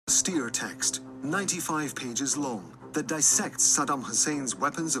austere text, 95 pages long, that dissects Saddam Hussein's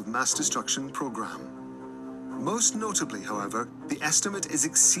weapons of mass destruction program. Most notably, however, the estimate is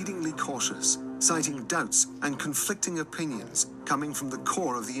exceedingly cautious, citing doubts and conflicting opinions coming from the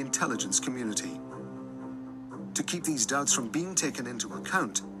core of the intelligence community. To keep these doubts from being taken into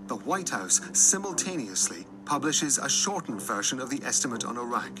account, the White House simultaneously publishes a shortened version of the estimate on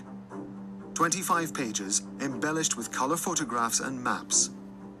Iraq. 25 pages, embellished with color photographs and maps.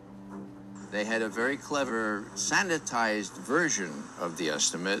 They had a very clever, sanitized version of the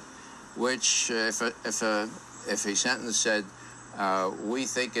estimate, which, if a sentence said, we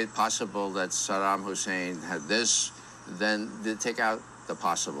think it possible that Saddam Hussein had this, then they take out the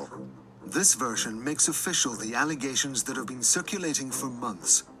possible. This version makes official the allegations that have been circulating for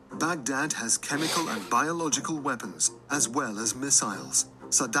months. Baghdad has chemical and biological weapons, as well as missiles.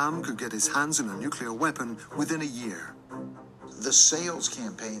 Saddam could get his hands on a nuclear weapon within a year. The sales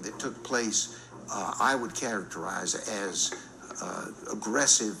campaign that took place, I would characterize as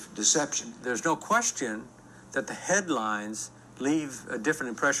aggressive deception. There's no question that the headlines leave a different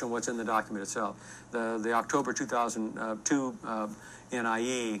impression of what's in the document itself. The October 2002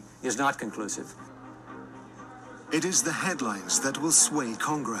 NIE is not conclusive. It is the headlines that will sway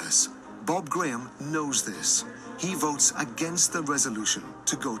Congress. Bob Graham knows this. He votes against the resolution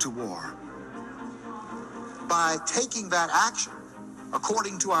to go to war. By taking that action,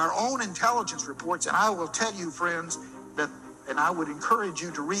 according to our own intelligence reports, and I will tell you, friends, that, and I would encourage you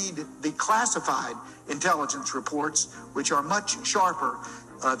to read the classified intelligence reports, which are much sharper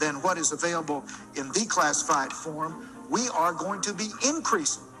than what is available in the classified form, we are going to be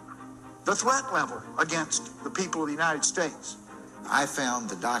increasing the threat level against the people of the United States. I found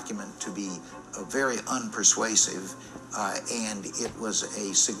the document to be very unpersuasive, and it was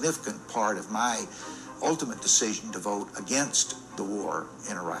a significant part of my ultimate decision to vote against the war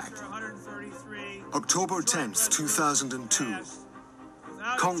in Iraq. October 10th, 2002.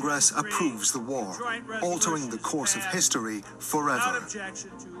 Congress approves the war, altering the course of history forever.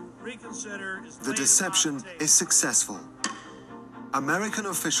 The deception is successful. American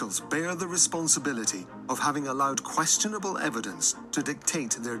officials bear the responsibility of having allowed questionable evidence to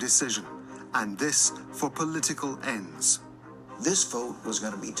dictate their decision, and this for political ends. This vote was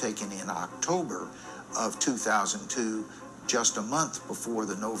going to be taken in October of 2002, just a month before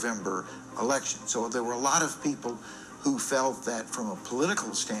the November election. So there were a lot of people who felt that from a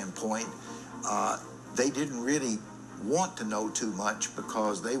political standpoint, they didn't really want to know too much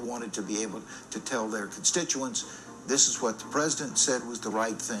because they wanted to be able to tell their constituents, this is what the president said was the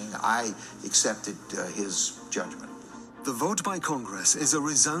right thing. I accepted his judgment. The vote by Congress is a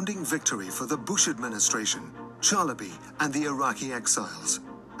resounding victory for the Bush administration, Chalabi, and the Iraqi exiles.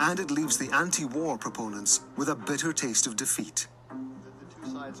 And it leaves the anti-war proponents with a bitter taste of defeat. The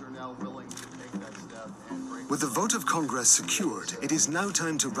two sides are now willing to take that step and bring... With the vote of Congress secured, it is now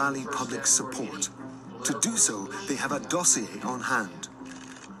time to rally public support. To do so, they have a dossier on hand.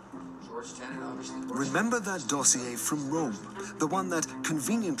 Remember that dossier from Rome, the one that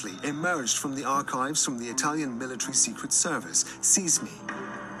conveniently emerged from the archives from the Italian military secret service, SISMI.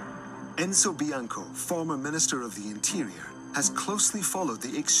 Enzo Bianco, former Minister of the Interior, has closely followed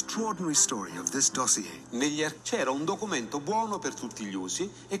the extraordinary story of this dossier. C'era un documento buono per tutti gli usi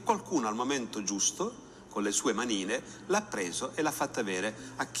e qualcuno al momento giusto, con le sue manine, l'ha preso e l'ha fatto avere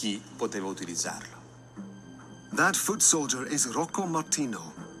a chi poteva utilizzarlo. That foot soldier is Rocco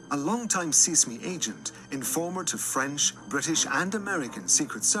Martino, a longtime SISMI agent, informer to French, British, and American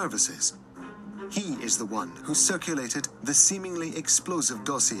secret services. He is the one who circulated the seemingly explosive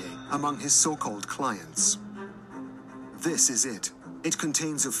dossier among his so-called clients. This is it. It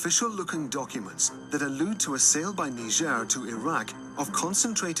contains official-looking documents that allude to a sale by Niger to Iraq of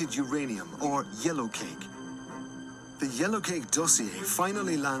concentrated uranium, or yellow cake. The yellow cake dossier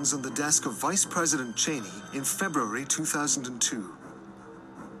finally lands on the desk of Vice President Cheney in February 2002.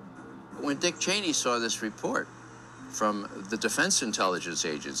 When Dick Cheney saw this report from the Defense Intelligence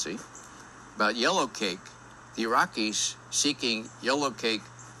Agency about yellow cake, the Iraqis seeking yellow cake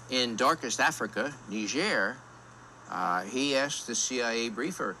in darkest Africa, Niger, he asked the CIA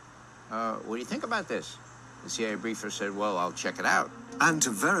briefer, what do you think about this? The CIA briefer said, well, I'll check it out. And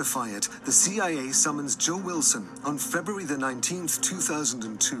to verify it, the CIA summons Joe Wilson on February the 19th,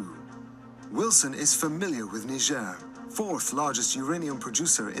 2002. Wilson is familiar with Niger, fourth largest uranium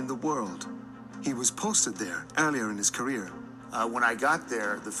producer in the world. He was posted there earlier in his career. When I got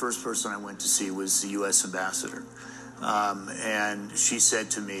there, the first person I went to see was the U.S. ambassador. And she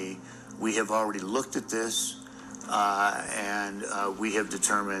said to me, we have already looked at this, and we have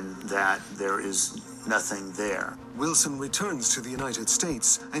determined that there is nothing there. Wilson returns to the United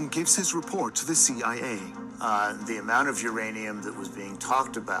States and gives his report to the CIA. The amount of uranium that was being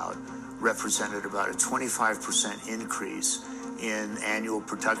talked about represented about a 25% increase in annual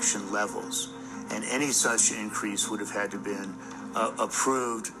production levels. And any such increase would have had to have been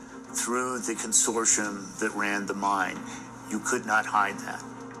approved through the consortium that ran the mine. You could not hide that.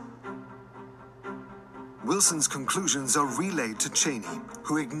 Wilson's conclusions are relayed to Cheney,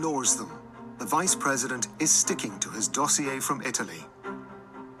 who ignores them. The vice president is sticking to his dossier from Italy.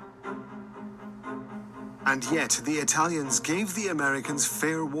 And yet, the Italians gave the Americans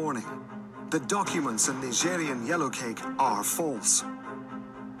fair warning. The documents on Nigerian yellowcake are false.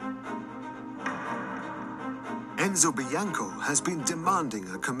 Enzo Bianco has been demanding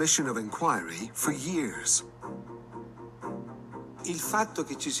a commission of inquiry for years. Il fatto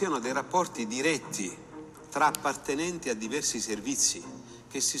che ci siano dei rapporti diretti tra appartenenti a diversi servizi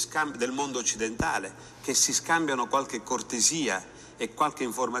del mondo occidentale che si scambiano qualche cortesia e qualche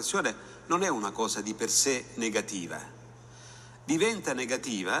informazione non è una cosa di per sé negativa. Diventa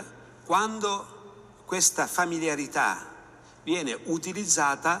negativa quando questa familiarità viene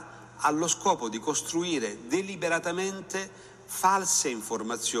utilizzata allo scopo di costruire deliberatamente false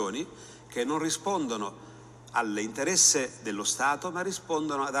informazioni che non rispondono all'interesse dello Stato, ma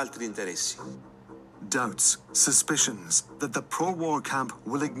rispondono ad altri interessi. Doubts, suspicions that the pro-war camp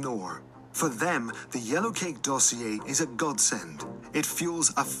will ignore. For them, the Yellowcake dossier is a godsend. It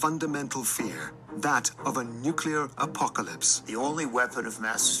fuels a fundamental fear, that of a nuclear apocalypse. The only weapon of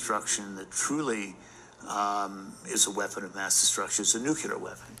mass destruction that truly is a weapon of mass destruction is a nuclear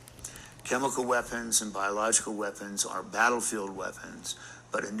weapon. Chemical weapons and biological weapons are battlefield weapons,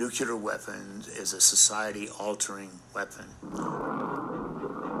 but a nuclear weapon is a society-altering weapon.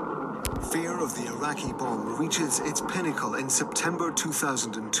 Fear of the Iraqi bomb reaches its pinnacle in September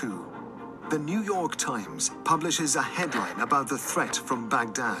 2002. The New York Times publishes a headline about the threat from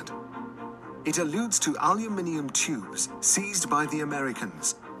Baghdad. It alludes to aluminium tubes seized by the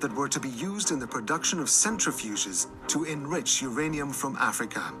Americans that were to be used in the production of centrifuges to enrich uranium from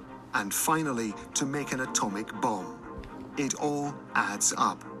Africa, and finally to make an atomic bomb. It all adds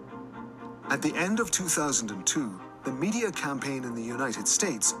up. At the end of 2002, the media campaign in the United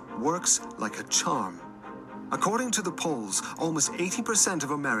States works like a charm. According to the polls, almost 80%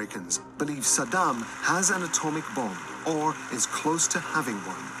 of Americans believe Saddam has an atomic bomb or is close to having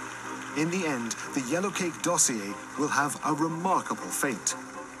one. In the end, the Yellowcake dossier will have a remarkable fate.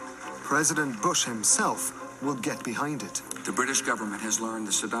 President Bush himself will get behind it. The British government has learned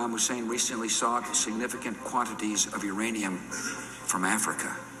that Saddam Hussein recently sought significant quantities of uranium from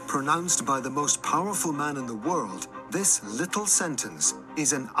Africa. Pronounced by the most powerful man in the world, this little sentence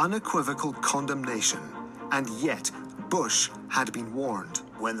is an unequivocal condemnation. And yet, Bush had been warned.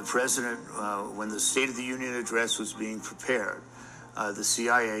 When the president, when the State of the Union address was being prepared, the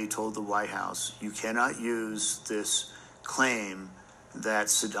CIA told the White House, you cannot use this claim that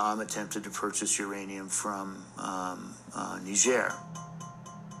Saddam attempted to purchase uranium from Niger.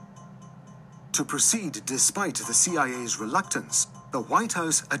 To proceed despite the CIA's reluctance, the White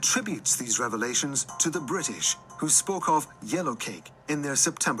House attributes these revelations to the British, who spoke of Yellowcake in their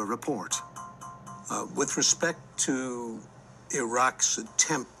September report. With respect to Iraq's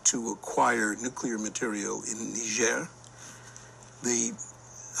attempt to acquire nuclear material in Niger,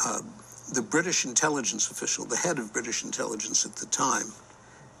 the British intelligence official, the head of British intelligence at the time,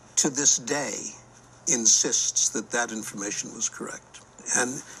 to this day insists that that information was correct.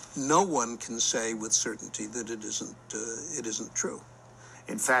 And no one can say with certainty that it isn't true.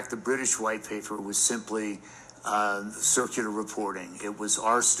 In fact, the British white paper was simply circular reporting. It was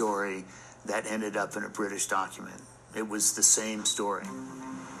our story that ended up in a British document. It was the same story.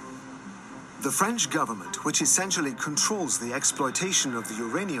 The French government, which essentially controls the exploitation of the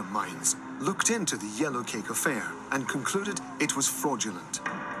uranium mines, looked into the Yellowcake affair and concluded it was fraudulent.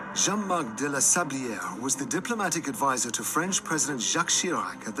 Jean-Marc de la Sablière was the diplomatic advisor to French President Jacques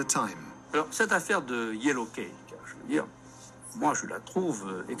Chirac at the time. Alors, cette affaire de Yellowcake, je veux dire, moi je la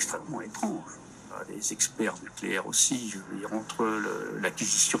trouve extrêmement étrange. Les experts nucléaires aussi, je veux dire, entre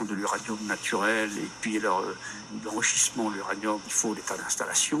l'acquisition de l'uranium naturel et puis l'enrichissement de l'uranium, il faut des tas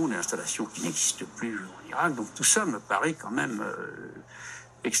d'installations, des installations qui n'existent plus en Irak. Donc tout ça me paraît quand même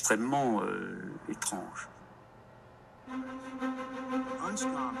extrêmement étrange.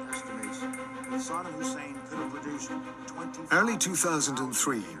 Early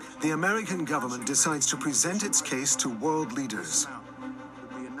 2003, the American government decides to present its case to world leaders.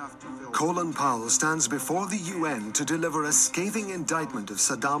 Colin Powell stands before the UN to deliver a scathing indictment of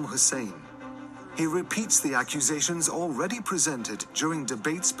Saddam Hussein. He repeats the accusations already presented during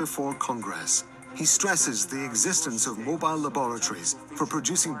debates before Congress. he stresses the existence of mobile laboratories for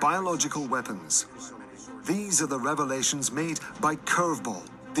producing biological weapons. These are the revelations made by Curveball,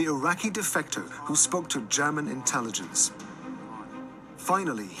 the Iraqi defector who spoke to German intelligence.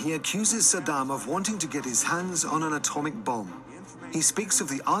 Finally, he accuses Saddam of wanting to get his hands on an atomic bomb. He speaks of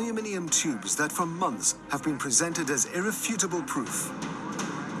the aluminium tubes that for months have been presented as irrefutable proof.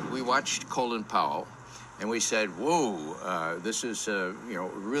 We watched Colin Powell, and we said, whoa, this is,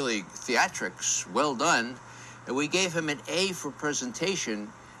 really theatrics, well done. And we gave him an A for presentation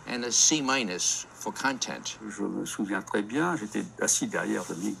and a C- for content. Je me souviens très bien, j'étais assis derrière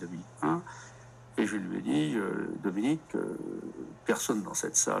Dominique de Villepin, et je lui ai dit, Dominique, personne dans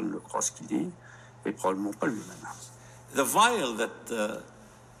cette salle ne croit ce qu'il dit, et probablement pas lui-même. The vial that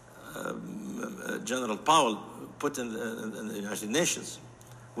General Powell put in the United Nations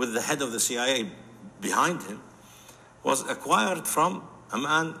with the head of the CIA behind him was acquired from a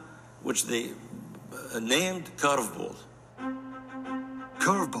man which they named Curveball.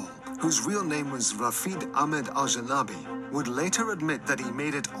 Curveball, whose real name was Rafid Ahmed Al-Janabi, would later admit that he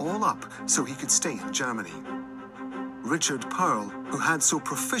made it all up so he could stay in Germany. Richard Pearl, who had so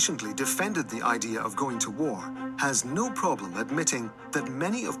proficiently defended the idea of going to war, has no problem admitting that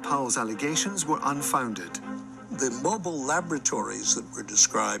many of Powell's allegations were unfounded. The mobile laboratories that were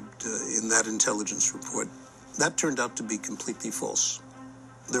described in that intelligence report, that turned out to be completely false.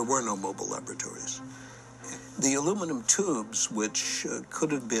 There were no mobile laboratories. The aluminum tubes, which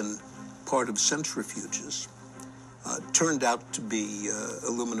could have been part of centrifuges, turned out to be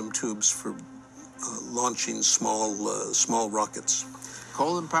aluminum tubes for launching small rockets.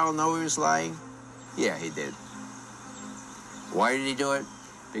 Colin Powell know he was lying? Yeah, he did. Why did he do it?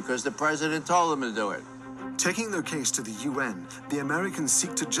 Because the president told him to do it. Taking their case to the UN, the Americans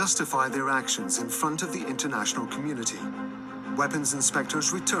seek to justify their actions in front of the international community. Weapons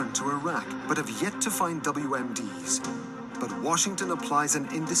inspectors return to Iraq, but have yet to find WMDs. But Washington applies an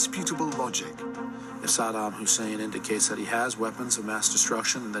indisputable logic. If Saddam Hussein indicates that he has weapons of mass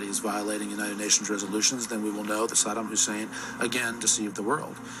destruction and that he is violating United Nations resolutions, then we will know that Saddam Hussein, again, deceived the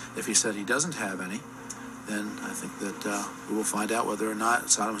world. If he said he doesn't have any, then I think that we will find out whether or not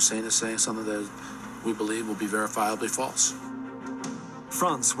Saddam Hussein is saying something that we believe will be verifiably false.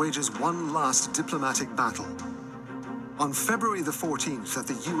 France wages one last diplomatic battle. On February the 14th at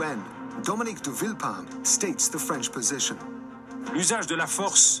the UN, Dominique de Villepin states the French position. L'usage de la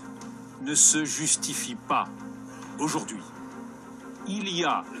force ne se justifie pas aujourd'hui. Il y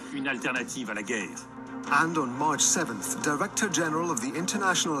a une alternative à la guerre. And on March 7th, Director General of the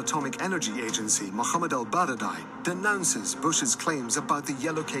International Atomic Energy Agency, Mohammed al-Baradei, denounces Bush's claims about the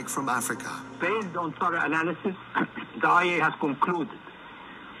yellow cake from Africa. Based on thorough analysis, the IA has concluded,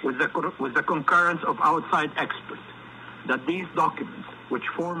 with the concurrence of outside experts, that these documents, which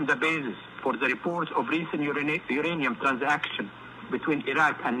form the basis for the reports of recent uranium transactions between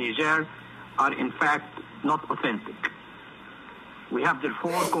Iraq and Niger, are in fact not authentic. We have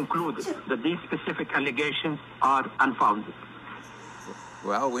therefore concluded that these specific allegations are unfounded.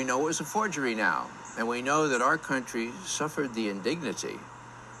 Well, we know it was a forgery now, and we know that our country suffered the indignity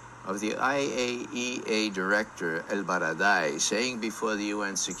of the IAEA director, El-Baradei, saying before the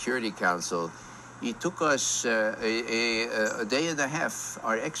UN Security Council, it took us a day and a half,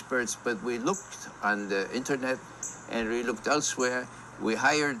 our experts, but we looked on the internet and we looked elsewhere. We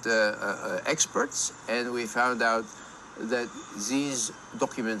hired experts, and we found out that these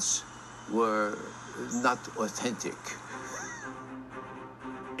documents were not authentic.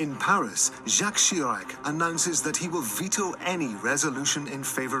 In Paris, Jacques Chirac announces that he will veto any resolution in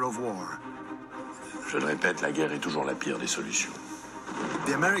favor of war. Je le répète, la guerre est toujours la pire des solutions.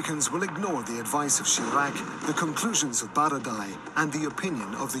 The Americans will ignore the advice of Chirac, the conclusions of Baradei, and the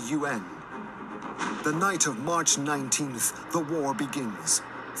opinion of the UN. The night of March 19th, the war begins.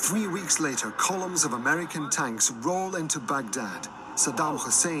 3 weeks later, columns of American tanks roll into Baghdad. Saddam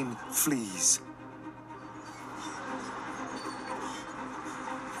Hussein flees.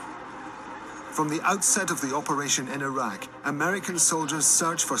 From the outset of the operation in Iraq, American soldiers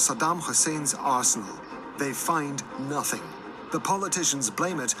search for Saddam Hussein's arsenal. They find nothing. The politicians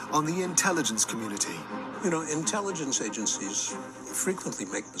blame it on the intelligence community. You know, intelligence agencies frequently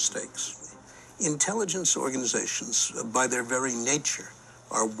make mistakes. Intelligence organizations, by their very nature,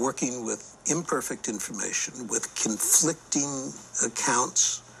 are working with imperfect information, with conflicting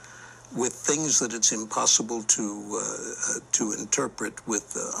accounts, with things that it's impossible to interpret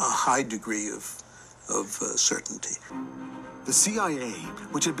with a high degree of certainty. The CIA,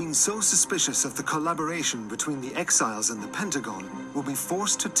 which had been so suspicious of the collaboration between the exiles and the Pentagon, will be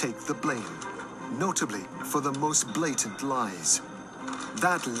forced to take the blame, notably for the most blatant lies.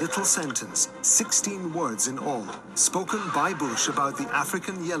 That little sentence, 16 words in all, spoken by Bush about the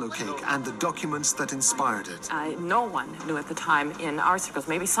African yellow cake and the documents that inspired it. No one knew at the time in our circles.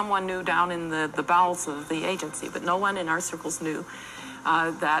 Maybe someone knew down in the bowels of the agency, but no one in our circles knew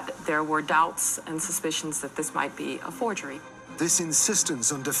that there were doubts and suspicions that this might be a forgery. This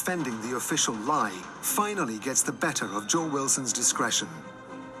insistence on defending the official lie finally gets the better of Joe Wilson's discretion.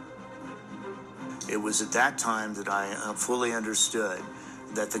 It was at that time that I fully understood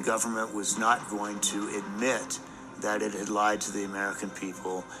that the government was not going to admit that it had lied to the American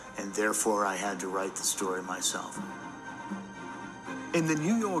people, and therefore I had to write the story myself. In the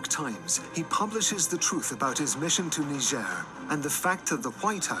New York Times, he publishes the truth about his mission to Niger and the fact that the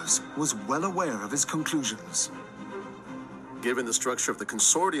White House was well aware of his conclusions. Given the structure of the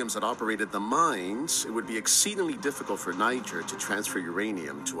consortiums that operated the mines, it would be exceedingly difficult for Niger to transfer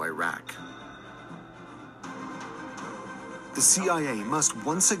uranium to Iraq. The CIA must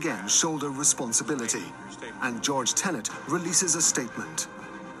once again shoulder responsibility, and George Tenet releases a statement.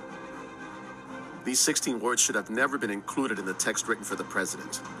 These 16 words should have never been included in the text written for the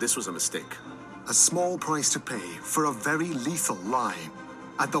president. This was a mistake. A small price to pay for a very lethal lie.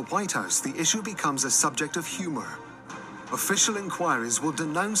 At the White House, the issue becomes a subject of humor. Official inquiries will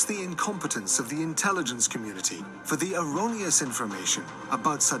denounce the incompetence of the intelligence community for the erroneous information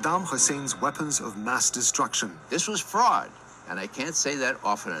about Saddam Hussein's weapons of mass destruction. This was fraud, and I can't say that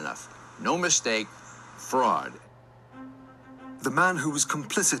often enough. No mistake, fraud. The man who was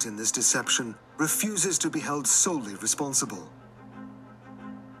complicit in this deception refuses to be held solely responsible.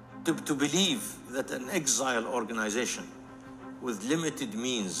 To believe that an exile organization with limited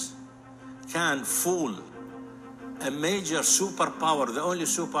means can fool a major superpower, the only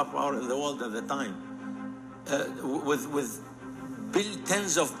superpower in the world at the time, with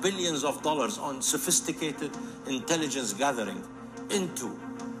tens of billions of dollars on sophisticated intelligence gathering into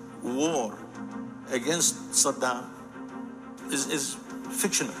war against Saddam is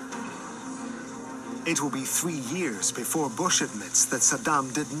fictional. It will be 3 years before Bush admits that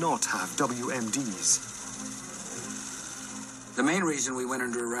Saddam did not have WMDs. The main reason we went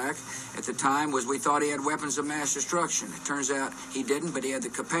into Iraq at the time was we thought he had weapons of mass destruction. It turns out he didn't, but he had the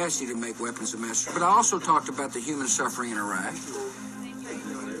capacity to make weapons of mass destruction. But I also talked about the human suffering in Iraq.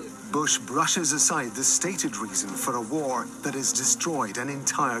 Bush brushes aside the stated reason for a war that has destroyed an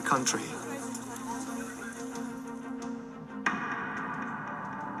entire country.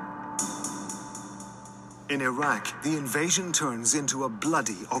 In Iraq, the invasion turns into a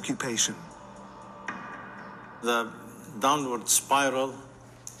bloody occupation. The downward spiral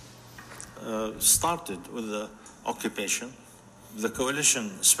started with the occupation. The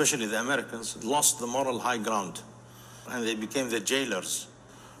coalition, especially the Americans, lost the moral high ground, and they became the jailers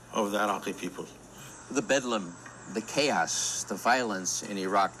of the Iraqi people. The bedlam, the chaos, the violence in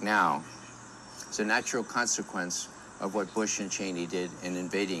Iraq now is a natural consequence of what Bush and Cheney did in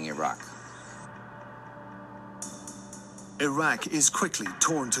invading Iraq. Iraq is quickly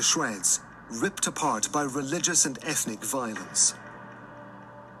torn to shreds, ripped apart by religious and ethnic violence.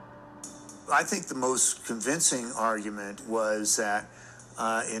 I think the most convincing argument was that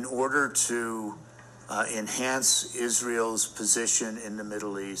in order to enhance Israel's position in the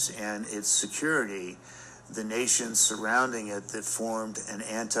Middle East and its security, the nations surrounding it that formed an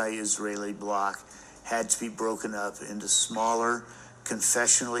anti-Israeli bloc had to be broken up into smaller,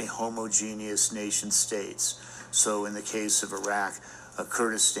 confessionally homogeneous nation states. So in the case of Iraq, a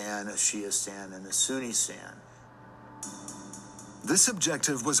Kurdistan, a Shiistan, and a Sunnistan. This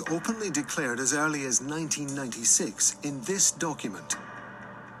objective was openly declared as early as 1996 in this document,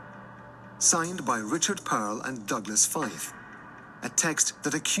 signed by Richard Pearl and Douglas Feith, a text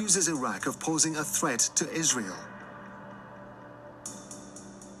that accuses Iraq of posing a threat to Israel.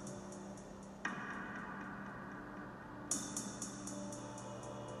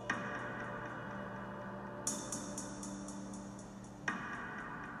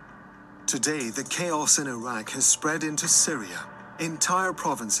 Today, the chaos in Iraq has spread into Syria. Entire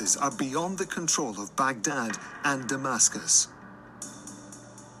provinces are beyond the control of Baghdad and Damascus.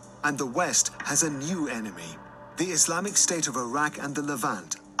 And the West has a new enemy, the Islamic State of Iraq and the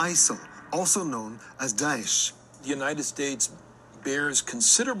Levant, ISIL, also known as Daesh. The United States bears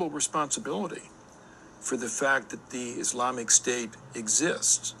considerable responsibility for the fact that the Islamic State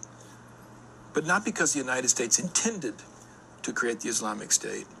exists, but not because the United States intended to create the Islamic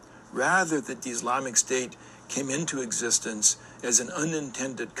State. Rather, that the Islamic State came into existence as an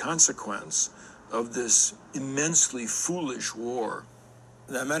unintended consequence of this immensely foolish war.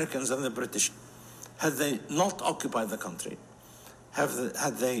 The Americans and the British, had they not occupied the country,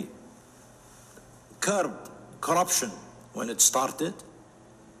 had they curbed corruption when it started,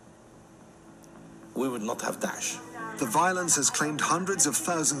 we would not have Daesh. The violence has claimed hundreds of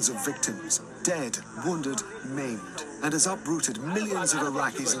thousands of victims, dead, wounded, maimed, and has uprooted millions of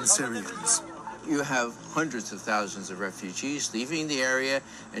Iraqis and Syrians. You have hundreds of thousands of refugees leaving the area,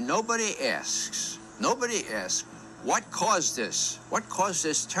 and nobody asks, what caused this? What caused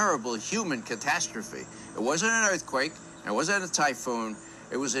this terrible human catastrophe? It wasn't an earthquake, it wasn't a typhoon,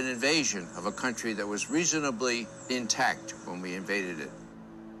 it was an invasion of a country that was reasonably intact when we invaded it.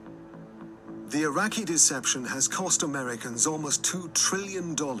 The Iraqi deception has cost Americans almost $2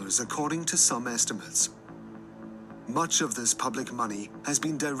 trillion, according to some estimates. Much of this public money has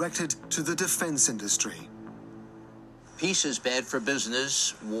been directed to the defense industry. Peace is bad for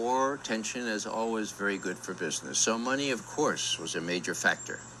business. War, tension is always very good for business. So money, of course, was a major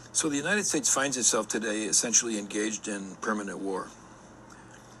factor. So the United States finds itself today essentially engaged in permanent war.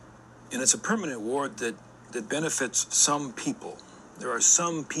 And it's a permanent war that benefits some people. There are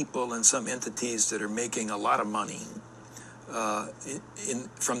some people and some entities that are making a lot of money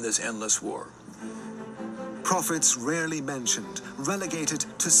from this endless war. Profits rarely mentioned, relegated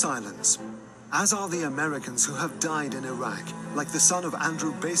to silence, as are the Americans who have died in Iraq, like the son of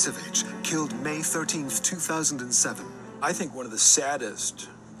Andrew Bacevich, killed May 13th, 2007. I think one of the saddest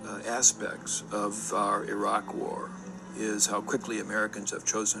aspects of our Iraq war is how quickly Americans have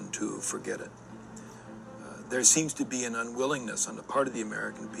chosen to forget it. There seems to be an unwillingness on the part of the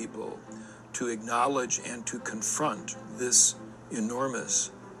American people to acknowledge and to confront this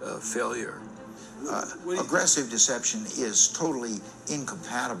enormous failure. Aggressive deception is totally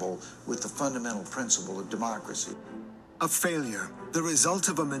incompatible with the fundamental principle of democracy. A failure, the result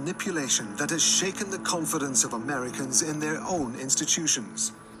of a manipulation that has shaken the confidence of Americans in their own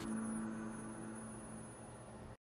institutions.